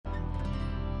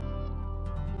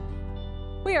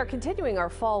We are continuing our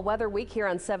fall weather week here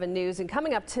on 7 News, and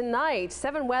coming up tonight,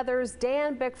 7 Weather's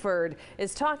Dan Bickford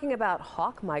is talking about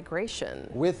hawk migration.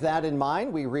 With that in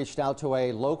mind, we reached out to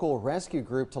a local rescue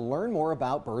group to learn more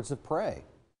about birds of prey.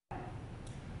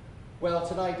 Well,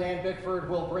 tonight Dan Bickford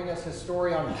will bring us his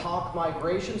story on hawk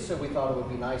migration, so we thought it would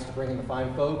be nice to bring in the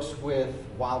fine folks with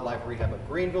Wildlife Rescue of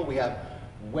Greenville. We have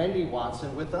Wendy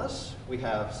Watson with us, we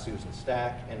have Susan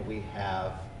Stack, and we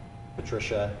have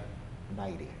Patricia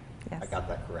Knighty. Yes. I got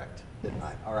that correct, didn't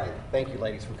I? All right, thank you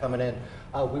ladies for coming in.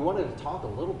 We wanted to talk a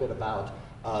little bit about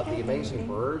the amazing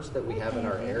birds that we have in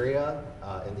our area,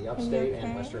 in the upstate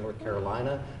and western North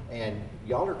Carolina. And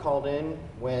y'all are called in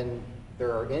when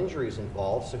there are injuries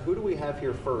involved. So who do we have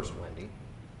here first, Wendy?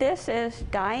 This is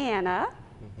Diana.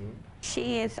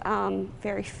 She is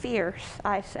very fierce,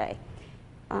 I say.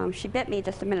 She bit me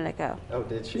just a minute ago. Oh,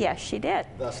 did she? Yes, she did.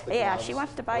 Thus the yeah, gloves. she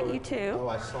wants to bite you too. Oh,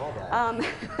 I saw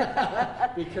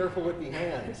that. Be careful with the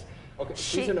hands. Okay,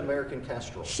 she's an American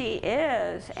kestrel. She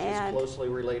is. She's closely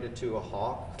related to a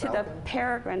hawk falcon? To the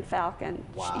peregrine falcon.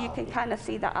 Wow. You can kind of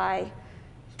see the eye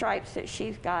stripes that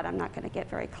she's got. I'm not going to get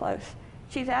very close.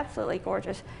 She's absolutely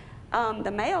gorgeous. The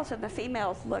males and the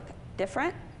females look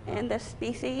different in this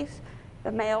species.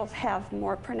 The males have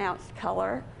more pronounced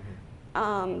color.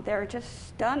 They're just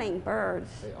stunning birds.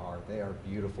 They are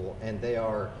beautiful, and they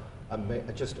are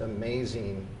just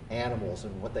amazing animals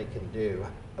and what they can do.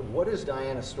 What is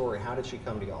Diana's story? How did she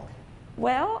come to y'all?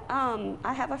 Well,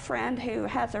 I have a friend who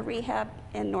has a rehab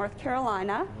in North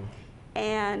Carolina,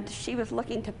 and she was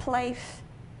looking to place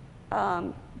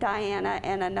Diana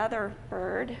and another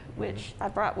bird, which I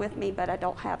brought with me, but I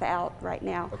don't have out right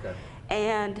now. Okay.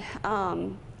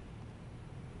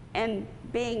 And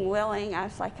being willing, I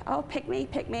was like, oh, pick me,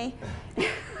 pick me.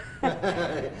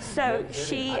 So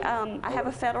I have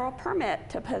a federal permit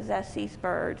to possess these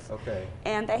birds. Okay.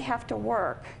 And they have to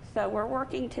work. So we're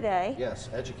working today. Yes,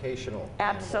 educational.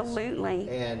 Absolutely.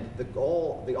 Animals. And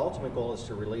the ultimate goal is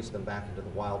to release them back into the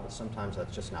wild, but sometimes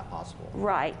that's just not possible.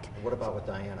 Right. And what about with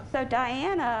Diana? So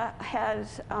Diana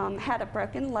has had a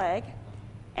broken leg,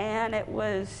 and it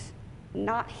was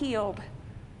not healed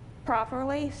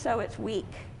properly, so it's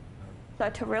weak. So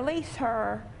to release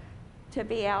her to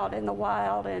be out in the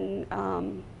wild and,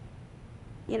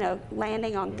 you know,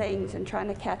 landing on things and trying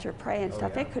to catch her prey and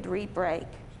stuff, it could re-break.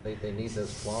 They need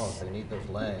those claws, they need those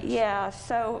legs. Yeah,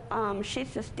 so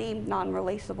she's just deemed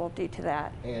non-releasable due to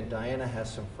that. And Diana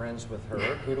has some friends with her.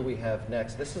 Who do we have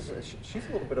next? She's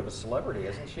a little bit of a celebrity,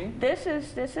 isn't she? This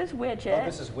is Widget. Oh,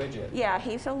 this is Widget. Yeah,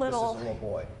 he's a little... This is a little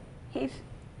boy.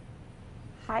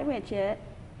 Hi, Widget.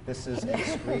 This is a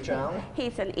screech owl?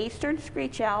 He's an eastern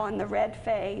screech owl in the red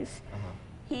phase.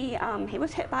 He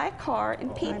was hit by a car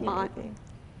in Piedmont,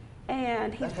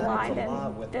 and he's blind in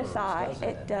this eye.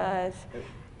 It does.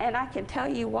 And I can tell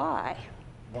you why.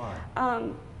 Why?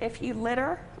 If you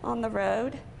litter on the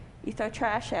road, you throw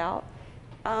trash out,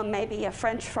 maybe a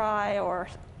French fry or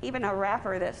even a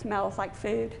wrapper that smells like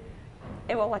food,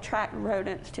 it will attract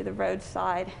rodents to the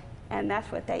roadside. And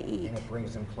that's what they eat. And it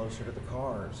brings them closer to the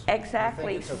cars.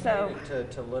 Exactly. I think it's okay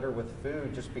to litter with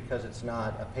food just because it's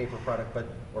not a paper product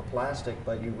or plastic,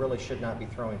 but you really should not be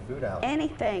throwing food out.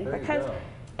 Anything, because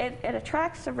it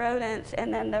attracts the rodents,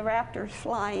 and then the raptors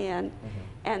fly in,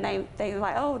 and they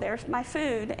like, oh, there's my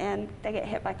food, and they get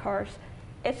hit by cars.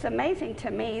 It's amazing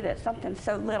to me that something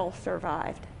so little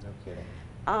survived. No kidding.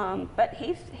 But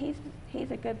he's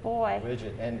a good boy.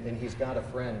 Widget, and he's got a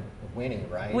friend, Winnie,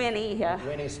 right? Winnie, yeah.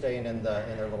 Winnie's staying in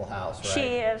their little house, right?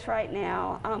 She is right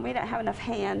now. We don't have enough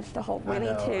hands to hold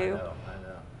Winnie too. I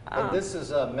know. And this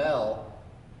is Mel.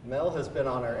 Mel has been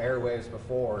on our airwaves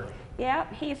before.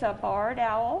 Yep, he's a barred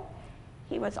owl.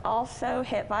 He was also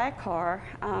hit by a car.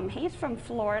 He's from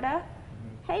Florida.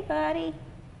 Hey, buddy.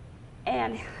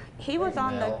 And he was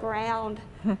on the ground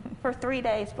for 3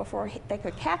 days before they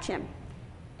could catch him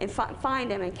and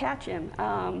find him and catch him.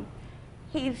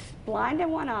 He's blind in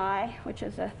one eye, which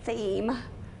is a theme.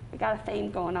 We got a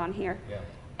theme going on here. Yeah.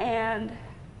 And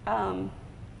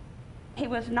he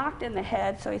was knocked in the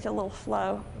head, so he's a little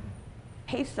slow.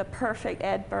 He's the perfect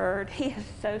Ed bird. He is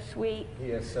so sweet.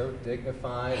 He is so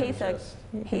dignified. You can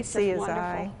see his wonderful.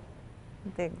 eye,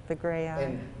 the gray eye.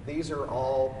 And these will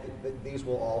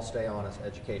all stay on as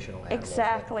educational animals.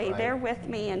 Exactly. Right? They're with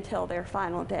me until their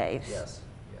final days. Yes,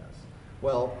 yes.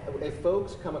 Well, if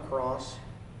folks come across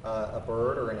a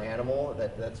bird or an animal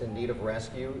that's in need of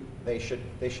rescue, they should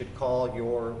call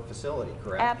your facility,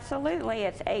 correct? Absolutely.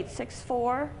 It's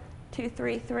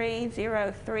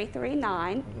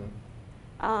 864-233-0339.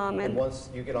 And once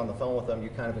you get on the phone with them, you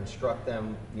kind of instruct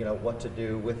them, you know, what to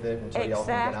do with it until y'all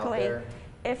can get out there.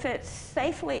 If it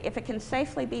can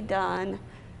safely be done,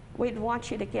 we'd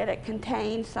want you to get it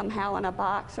contained somehow in a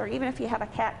box, or even if you have a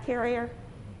cat carrier,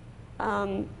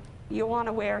 you want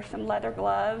to wear some leather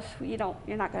gloves. You're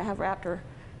not going to have raptor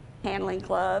handling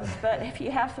gloves, but if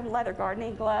you have some leather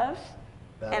gardening gloves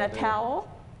and a towel,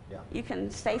 you can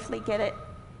safely get it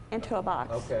into a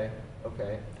box. Okay,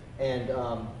 okay. And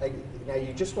now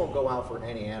you just won't go out for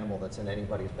any animal that's in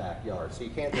anybody's backyard. So you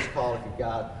can't just call if you've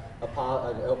got an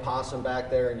opossum back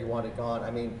there and you want it gone.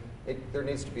 I mean, there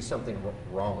needs to be something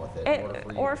wrong with it. In order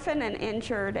for you. Orphan and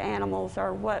injured animals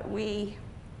are what we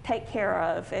take care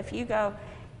of. If you go,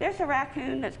 there's a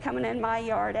raccoon that's coming in my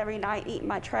yard every night eating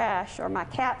my trash or my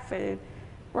cat food,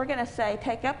 we're going to say,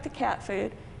 take up the cat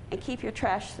food and keep your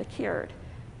trash secured.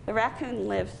 The raccoon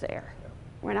lives there.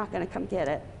 We're not going to come get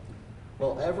it.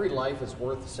 Well, every life is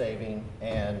worth saving,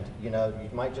 and you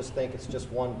might just think it's just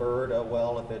one bird. Oh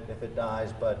well, if it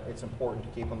dies, but it's important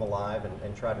to keep them alive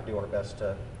and try to do our best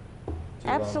to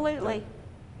absolutely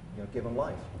give them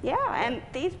life. Yeah, and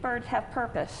these birds have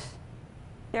purpose.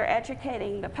 They're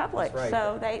educating the public, right.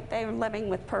 So they're living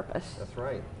with purpose. That's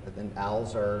right. And then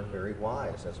owls are very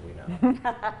wise, as we know.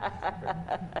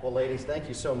 Well, ladies, thank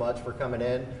you so much for coming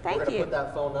in. Thank We're going you. to put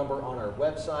that phone number on our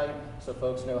website so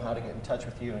folks know how to get in touch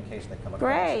with you in case they come across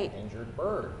Great. an injured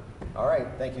bird. All right.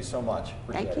 Thank you so much.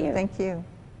 Appreciate Thank you. it. Thank you.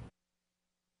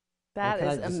 That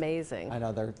is amazing. I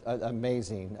know, they're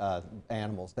amazing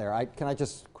animals there. Can I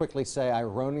just quickly say, I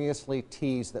erroneously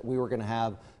teased that we were going to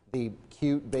have the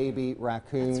cute baby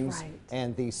raccoons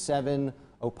and the 7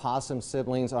 opossum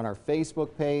siblings on our Facebook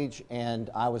page, and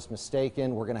I was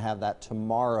mistaken. We're going to have that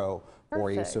tomorrow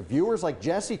for you. So viewers like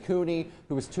Jesse Cooney,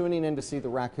 who was tuning in to see the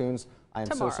raccoons, I am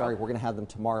so sorry. We're going to have them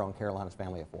tomorrow on Carolina's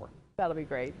Family of 4. That'll be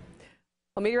great.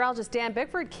 Well, meteorologist Dan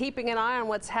Bickford keeping an eye on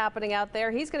what's happening out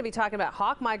there. He's going to be talking about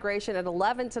hawk migration at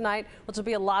 11 tonight, which will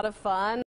be a lot of fun.